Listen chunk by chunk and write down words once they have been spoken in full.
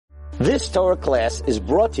This Torah class is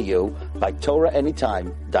brought to you by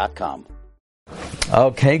TorahAnytime.com.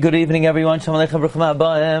 Okay, good evening everyone. Shalom Aleichem, Bruchim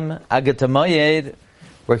Ha'abayim. Agat HaMoyed.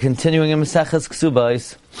 We're continuing in Maseches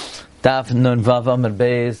Kesubos. Daf Nun Vav Amud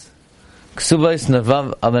Beis. Kesubos Nun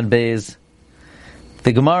Vav Amud Beis.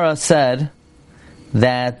 The Gemara said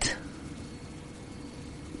that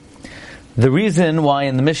the reason why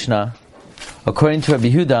in the Mishnah, according to Rabbi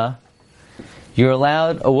Yehuda,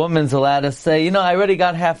 a woman's allowed to say, I already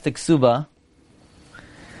got half the ksuba,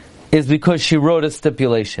 is because she wrote a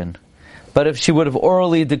stipulation. But if she would have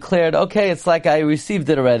orally declared, okay, it's like I received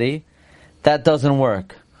it already, that doesn't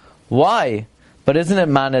work. Why? But isn't it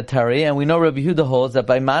monetary? And we know Rabbi Yehuda holds that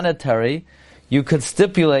by monetary, you could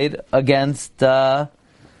stipulate against the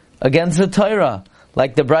Torah.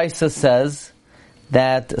 Like the Brisa says,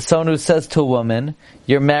 that someone who says to a woman,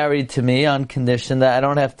 you're married to me on condition that I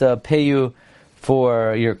don't have to pay you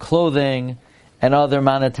for your clothing and other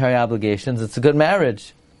monetary obligations, it's a good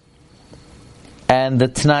marriage. And the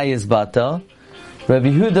Tanai is batal. Rabbi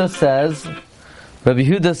Yehuda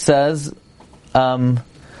says,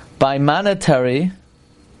 by monetary,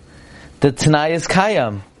 the Tanai is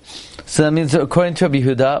kayam. So that means, according to Rabbi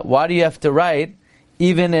Yehuda, why do you have to write,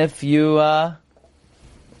 even if you, according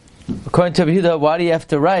to Rabbi Yehuda, why do you have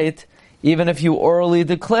to write, even if you orally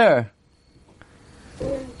declare?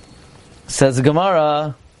 Says the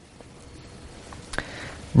Gemara,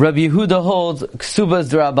 Rabbi Yehuda holds Kesubos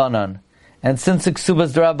d'Rabbanan. And since the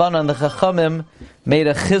Kesubos d'Rabbanan, the Chachamim made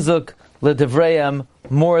a chizuk l'divreim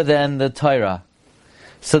more than the Torah.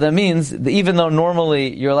 So that means, that even though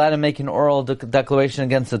normally you're allowed to make an oral declaration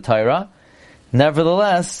against the Torah,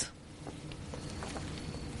 nevertheless,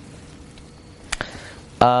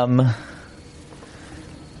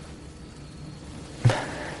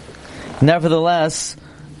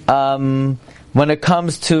 when it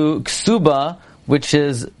comes to ksuba, which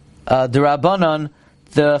is d'Rabbanan,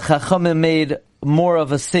 the Chachamim made more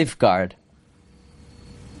of a safeguard.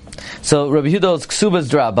 So Rabbi Yehuda holds ksubas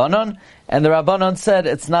d'Rabbanan, and the Rabbanan said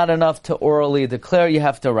it's not enough to orally declare; you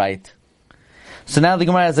have to write. So now the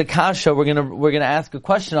Gemara has a kasha. We're gonna ask a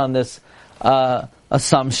question on this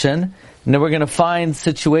assumption, and then we're gonna find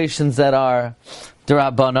situations that are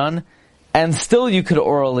d'Rabbanan, and still you could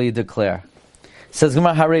orally declare. Says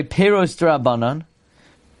Gemara, Hare Peros d'Rabbanan,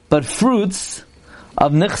 but fruits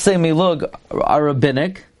of Nichsei Milug are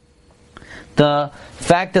rabbinic. The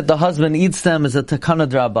fact that the husband eats them is a Takana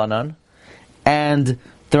d'Rabbanan, and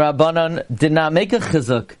the Rabbanan did not make a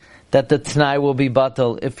chizuk that the Tanai will be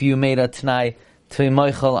batal if you made a Tanai to be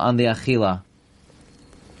moichel on the Achila.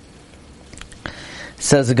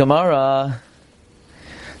 Says the Gemara,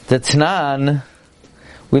 the Tanan,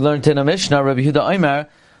 we learned in a Mishnah, Rabbi Yehuda Omer,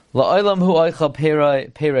 La'olam hu oichel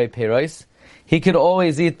peiros. He could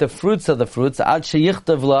always eat the fruits of the fruits. Ad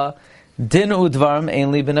sheyichtav la din udvarm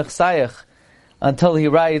ein li b'nechsayich. Until he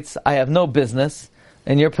writes, I have no business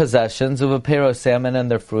in your possessions of a perosem and in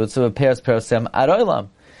their fruits of a perosem ad olam.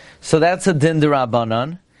 So that's a din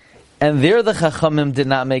d'Rabbanan. And there the Chachamim did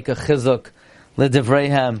not make a chizuk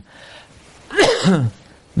l'divreihem.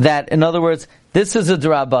 That, in other words, this is a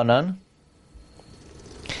d'Rabbanan.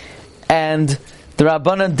 And the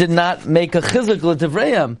Rabbanan did not make a chizuk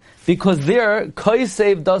l'divrayim, because there,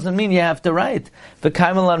 koisev doesn't mean you have to write.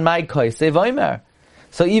 V'kaimel on my koisev oimer.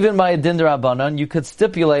 So even by a din Rabbanan, you could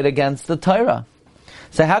stipulate against the Torah.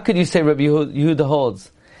 So how could you say Rabbi Yehuda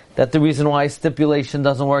holds that the reason why stipulation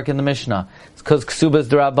doesn't work in the Mishnah is because Kesubos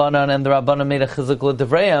d'Rabbanan and the Rabbanan made a chizuk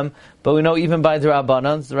l'divrayim, but we know even by the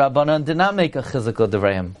Rabbanan did not make a chizuk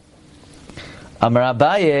l'divrayim. Amar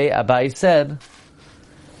Abaye said,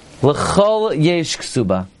 L'chol yesh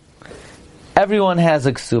ksuba. Everyone has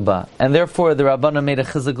a ksuba, and therefore the Rabbanan made a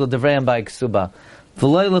chizuk l'divrayim by ksuba.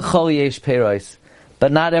 V'loy l'chol yesh peiros,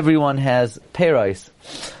 but not everyone has peiros.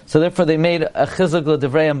 So therefore they made a chizuk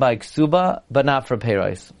l'divrayim by ksuba, but not for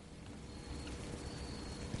peiros.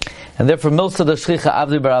 And therefore milsa the shchicha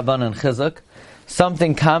avdi b'Rabbanan chizuk,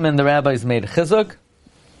 something common the rabbis made chizuk.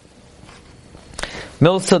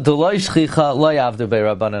 Milsa d'loy shchicha loy avdi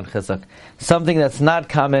b'Rabbanan chizuk. Something that's not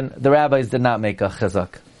common, the rabbis did not make a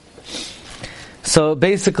chizuk. So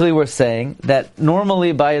basically we're saying that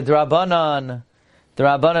normally by a d'Rabbanan, the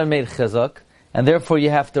Rabbanan made chizuk, and therefore you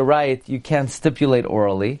have to write, you can't stipulate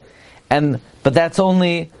orally, but that's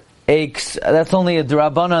only a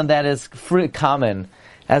d'Rabbanan that is common,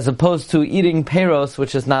 as opposed to eating peiros,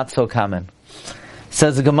 which is not so common.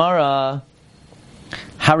 Says the Gemara,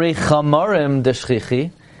 Hare chamarim d'shchichi,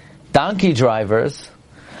 donkey drivers,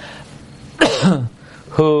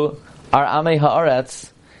 who are Amei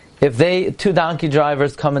Haaretz, if two donkey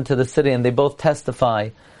drivers come into the city and they both testify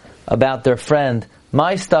about their friend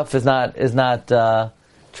my stuff is not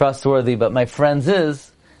trustworthy, but my friend's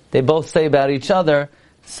is. They both say about each other.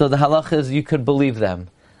 So the halach is you could believe them.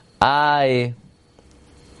 But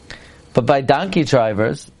by donkey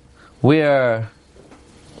drivers, they're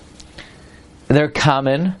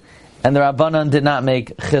common, and the Rabbanan did not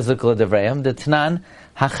make chizuk l'devrayim. The Tanan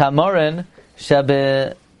hachamorin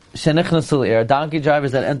shenichnasu l'ir, donkey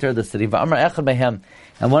drivers that enter the city. V'amar echad mehem,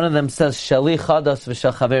 and one of them says, Shali chadas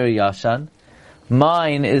v'shel chaveri yashan.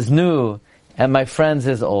 Mine is new, and my friend's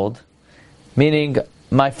is old. Meaning,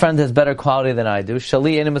 my friend has better quality than I do.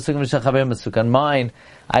 Shali eni masukan v'shel chaveri masukan. Mine,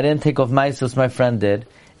 I didn't take off maisus, my friend did.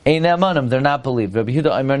 Ein ne'amanim, they're not believed. Rabbi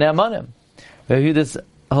Yehuda omer ne'amanim. Rabbi Yehuda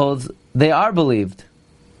holds, they are believed.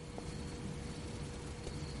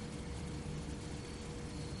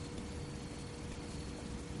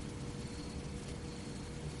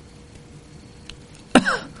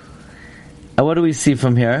 And what do we see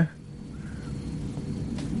from here?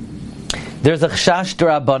 There's a chashash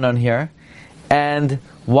d'Rabbanan here. And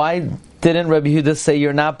why didn't Rabbi Yehuda say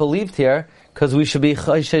you're not believed here? Because we should be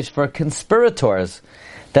choshesh for conspirators.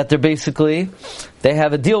 That they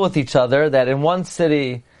have a deal with each other, that in one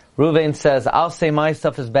city, Reuven says, I'll say my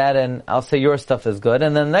stuff is bad and I'll say your stuff is good.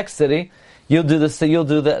 And then the next city, you'll do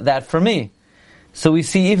that for me. So we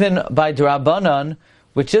see even by d'Rabbanan,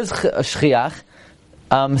 which is shchiach,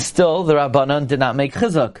 still the Rabbanan did not make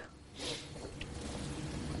chizuk.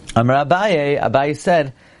 Amar Abaye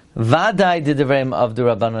said, Vadai divrayim of the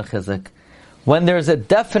Rabbanan chizuk. When there's a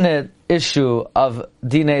definite issue of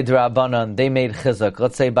dinei d'Rabbanan, they made chizuk.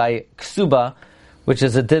 Let's say by ksuba, which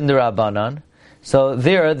is a din d'Rabbanan. So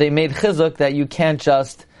there they made chizuk that you can't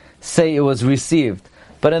just say it was received.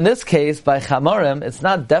 But in this case, by chamorim, it's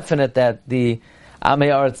not definite that the Amei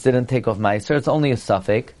Aretz didn't take off meiser. It's only a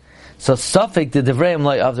suffix. So suffix the divrayim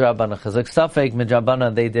loy of the Rabbanan chizuk. Suffix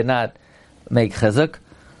midrabanan they did not make chizuk.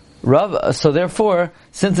 So therefore,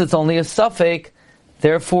 since it's only a suffix,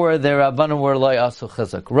 therefore the Rabbanan were loy asu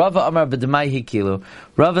chizuk. Rava Amar b'demai hikilu.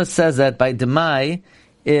 Rava says that by demai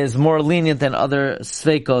is more lenient than other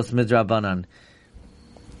sveikos midrabanan.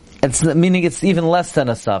 Meaning it's even less than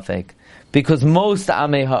a suffix, because most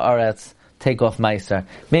Amei Haaretz take off meiser.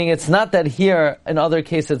 Meaning it's not that here in other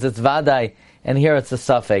cases it's vadai and here it's a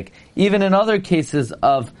suffix. Even in other cases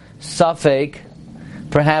of suffix,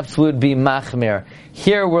 perhaps would be machmir.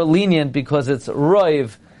 Here we're lenient because it's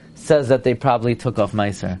roiv says that they probably took off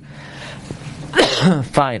meiser.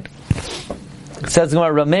 Fine. It says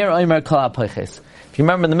Rameir Omer Kol HaPoiches. If you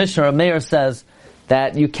remember in the Mishnah, Rameir says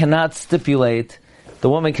that you cannot stipulate, the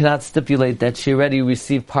woman cannot stipulate that she already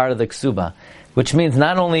received part of the ksuba, which means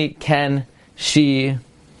not only can she,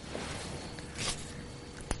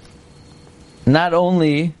 not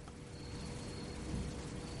only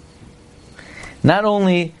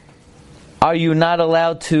are you not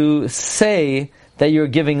allowed to say that you're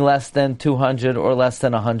giving less than 200 or less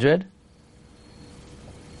than 100,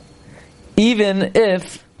 even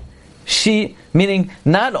if she, meaning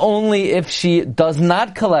not only if she does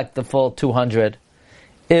not collect the full 200,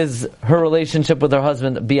 is her relationship with her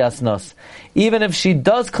husband bias nos. Even if she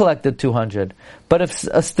does collect the 200, but if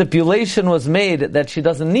a stipulation was made that she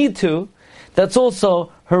doesn't need to, that's also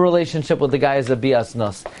her relationship with the guy is a bias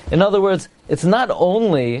nos. In other words, it's not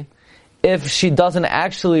only if she doesn't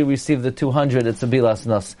actually receive the 200, it's a bias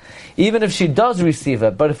nos. Even if she does receive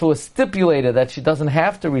it, but if it was stipulated that she doesn't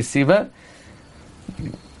have to receive it,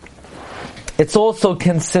 it's also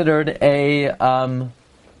considered a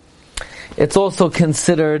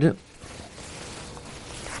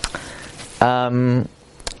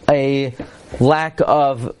lack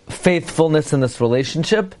of faithfulness in this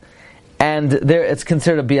relationship, and there it's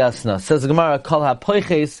considered a biasna. Says the Gemara, Kol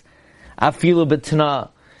hapoiches afilu b'tana.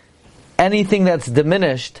 Anything that's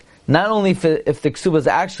diminished, not only if the ksuba is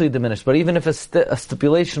actually diminished, but even if a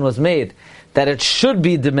stipulation was made that it should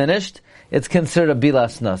be diminished, it's considered a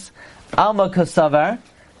bilasnas. Alma kasavar.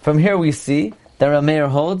 From here we see that Rameir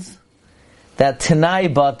holds that Tanai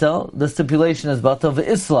batal, the stipulation is batal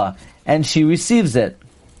v'isla, and she receives it.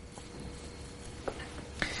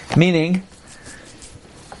 Meaning,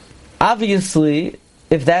 obviously,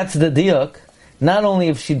 if that's the diuk, not only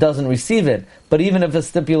if she doesn't receive it, but even if a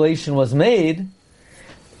stipulation was made,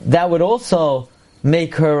 that would also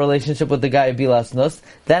make her relationship with the guy bilas nus.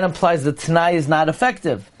 That implies that Tanai is not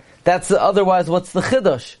effective. That's otherwise, what's the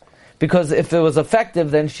chiddush? Because if it was effective,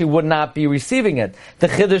 then she would not be receiving it. The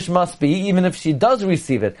chiddush must be, even if she does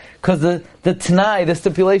receive it, because the t'nai, the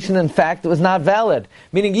stipulation, in fact, was not valid.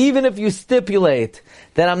 Meaning, even if you stipulate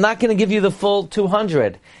that I'm not going to give you the full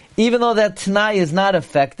 200, even though that t'nai is not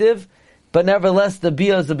effective, but nevertheless, the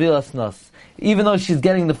bia is the bilas nos. Even though she's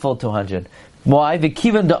getting the full 200. Why?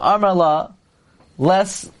 V'kivan de Amrla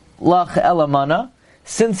less lach elamana.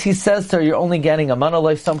 Since he says to her, you're only getting a mana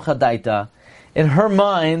loy samcha daita. In her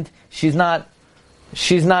mind, she's not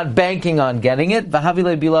banking on getting it. V'havi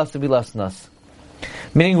le bilas bilasnas.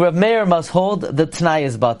 Meaning Rav Meir must hold the t'nai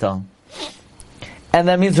is batal. And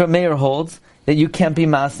that means Rav Meir holds that you can't be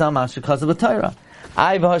masna masha because of a Torah.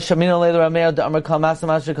 I v'hashamina leil Rav Meir de Amar kal masna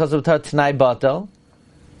masha because of a Torah t'nai batal.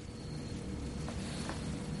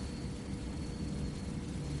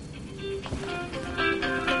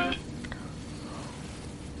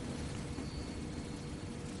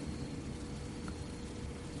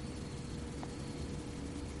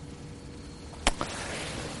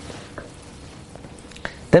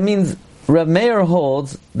 That means Rav Meir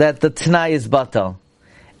holds that the t'nai is batal,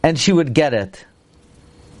 and she would get it.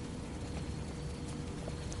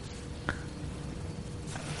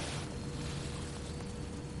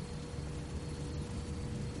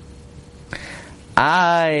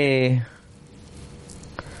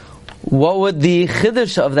 What would the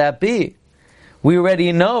chiddush of that be? We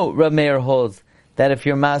already know Rav Meir holds that if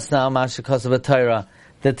you're masna al mashakos of a Torah,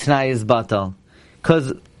 the t'nai is batal.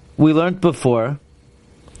 Because we learned before,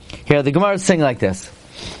 here the Gemara is saying like this,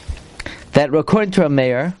 that according to Rav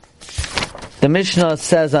Meir, the Mishnah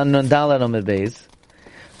says on Nun Daled Amud Beis,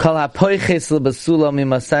 Kol hapoiches lebasula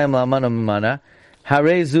mimasayim la'amana mimana,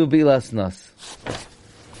 harezu bilasnas.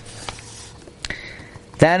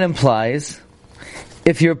 That implies,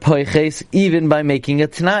 if you're poiches, even by making a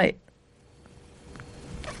t'nai.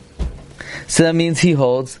 So that means he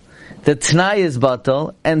holds the t'nai is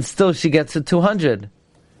batal, and still she gets a 200.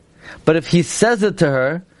 But if he says it to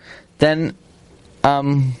her, then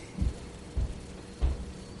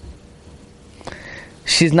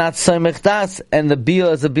she's not soymech das, and the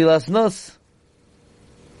bila is a bilas nus.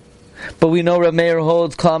 But we know Rav Meir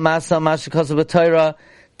holds kol masa mashakos of a Torah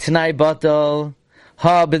t'nai batal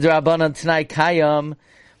ha b'drabanan t'nai kayam.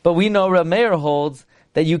 But we know Rav Meir holds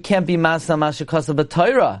that you can't be masa mashakos of a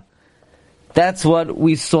Torah. That's what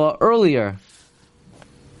we saw earlier.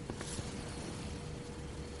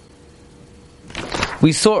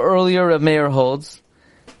 We saw earlier Rav Meir holds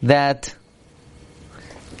that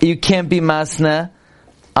you can't be masna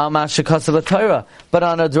al mashakos of a Torah, but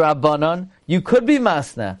on a drabanan you could be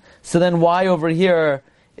masna. So then why over here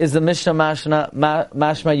is the Mishnah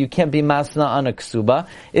mashma you can't be masna on a ksuba?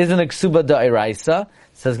 Isn't a ksuba da'iraisa?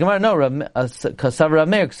 Says Gemara, no, kasav Rav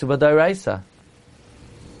Meir ksuba da'iraisa.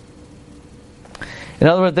 In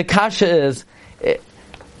other words, the kasha is,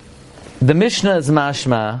 the Mishnah is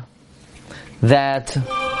mashma that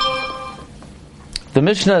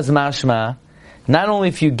not only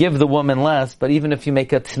if you give the woman less, but even if you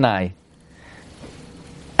make a t'nai.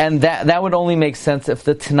 And that would only make sense if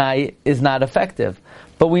the t'nai is not effective.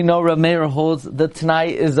 But we know Rav Meir holds the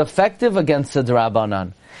t'nai is effective against the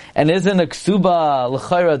drabanan. And isn't a ksuba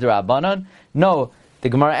l'chayra drabanan? No. The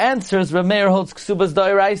Gemara answers, Rav Meir holds ksuba's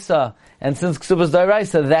da'iraisa. And since ksuba's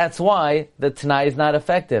da'iraisa, that's why the t'nai is not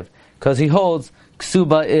effective. Because he holds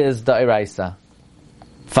ksuba is da'iraisa.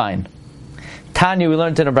 Fine. Tanya, we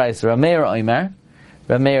learned in a brayso. Rav Meir Omer.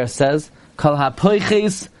 Rav Meir says, Kol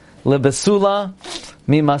hapoiches lebesula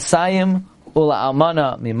mimasayim ula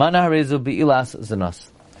almana mimana harezu bi'ilas zanos.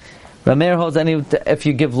 Rav Meir holds if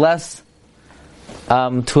you give less to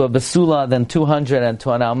a besula than 200 and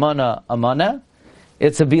to an almana amana,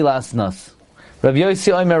 it's a bilas nos. Rav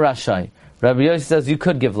Yossi Omer Rashai. Rav Yossi says you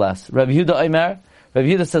could give less. Rav Yehuda Omer. Rav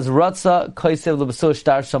Yehuda says Ratza koisev lebesul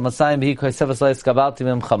shtar shamasayim b'hi koisev asleis kabalti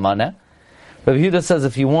mim chamane. Rav Yehuda says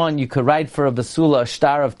if you want, you could write for a besula a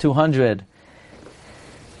shtar of 200,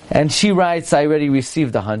 and she writes, I already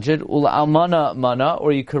received 100. Ula almana mana,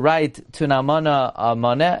 or you could write to an almana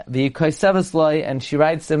amane v'hi koisev aslei, and she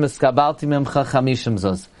writes im eskabalti mim chamishim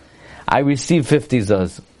zos. I received 50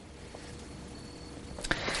 zos.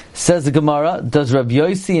 Says the Gemara, does Rav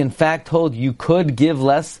Yossi in fact hold you could give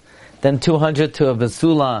less than 200 to a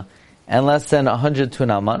Vesula and less than 100 to an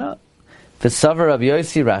Almana? V'savar Rav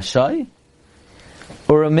Yossi Rashai?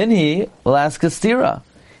 Or a Minhi will ask a stira.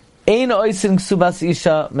 Ein oisin ksubas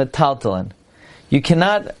isha metaltalan. You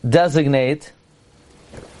cannot designate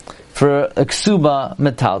for a ksuba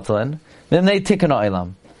metaltalan, then they take an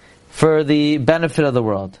oilam for the benefit of the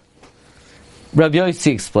world. Rav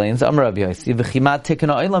Yossi explains, Amar Rav Yossi, v'chimat tikun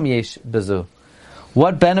oilam yesh bezu.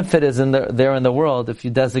 What benefit is there in the world if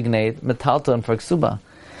you designate metalton for ksuba?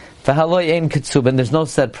 V'haloi ein kitsub, and there's no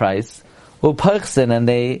set price. U'pachsin, and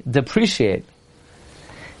they depreciate.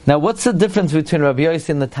 Now, what's the difference between Rav Yossi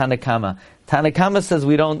and the Tanakama? Tanakama says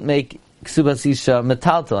we don't make ksuba sisha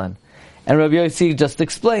metalton, and Rav Yossi just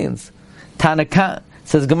explains. Tanakama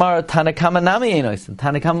Says Gemara, Tanakama nami ein oisin.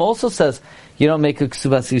 Tanakama also says you don't make a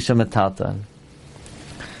ksubas isha metalton.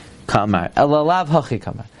 Kamar elalav hachi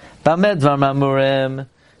kamar. Bamed var mamurim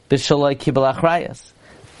b'shaloi kibel achrayas.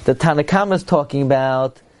 The Tanakama is talking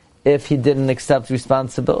about if he didn't accept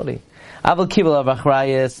responsibility. Aval kibel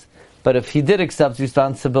achrayas. But if he did accept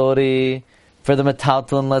responsibility for the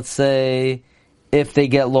metalton, let's say, if they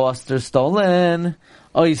get lost or stolen,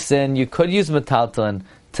 oisin, you could use metalton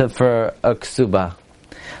for a ksuba.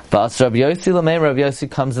 But Rabbi Yossi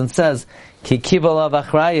comes and says, Ki kibel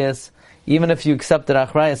achrayas, even if you accepted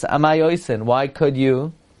achrayas, amai oisin, why could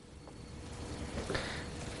you?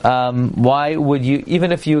 Why would you?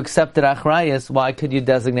 Even if you accepted achrayas, why could you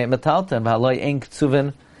designate metalton? V'haloi ein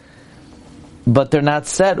ksuvin. But they're not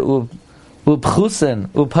said upchusin,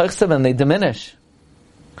 upachsim, and they diminish.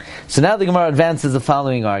 So now the Gemara advances the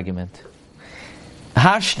following argument.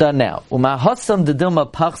 Hashda now, umahosam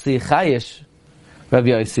dedilma pachsi chayish, Rabbi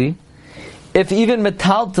Yossi. If even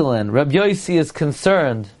metaltalin, Rabbi Yossi is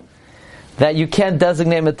concerned that you can't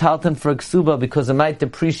designate metaltalin for a ksuba because it might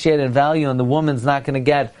depreciate in value and the woman's not going to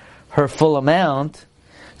get her full amount,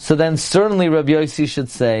 so then certainly Rabbi Yossi should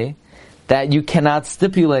say that you cannot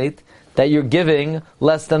stipulate that you're giving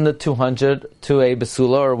less than the 200 to a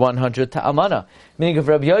basula or 100 to amana. Meaning if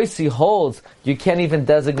Rabbi Yossi holds you can't even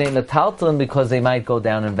designate metaltalin because they might go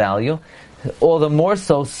down in value, all the more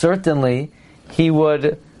so certainly he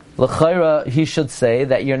would, l'chayra, he should say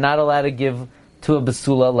that you're not allowed to give to a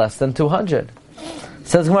basula less than 200.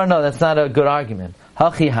 Says Gemara, no, that's not a good argument.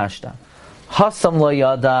 Hachi hashta. Hasam lo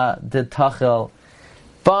yada de tachel.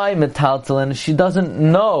 By metaltalin, she doesn't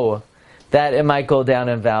know that it might go down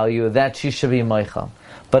in value, that she should be moichal.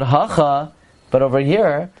 But over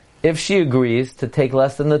here, if she agrees to take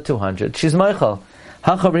less than the 200, she's moichal.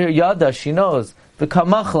 Hacha over here, yada, she knows,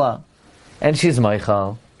 v'kamachla, and she's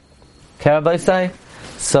moichal. Karabaisai?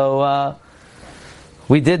 So,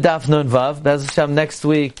 we did Daf Nun Vav. Bez Hashem, next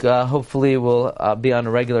week, hopefully we'll be on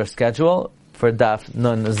a regular schedule for Daf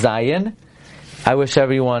Nun Zayin. I wish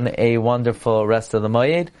everyone a wonderful rest of the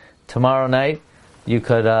Moyed. Tomorrow night, you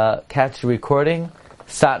could catch the recording.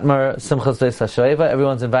 Satmar Simchas Beis HaShoeva.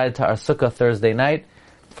 Everyone's invited to our Sukkah Thursday night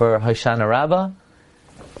for Hoshana Rabbah.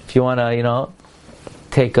 If you want to,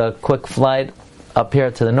 take a quick flight up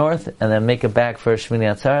here to the north and then make it back for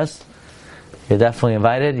Shmini Atzeres, you're definitely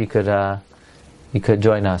invited. You could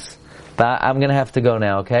join us. But I'm going to have to go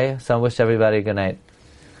now, okay? So I wish everybody a good night.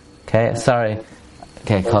 Okay? Sorry.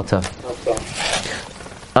 Okay, call tough.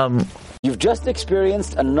 You've just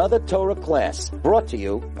experienced another Torah class brought to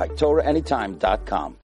you by TorahAnytime.com.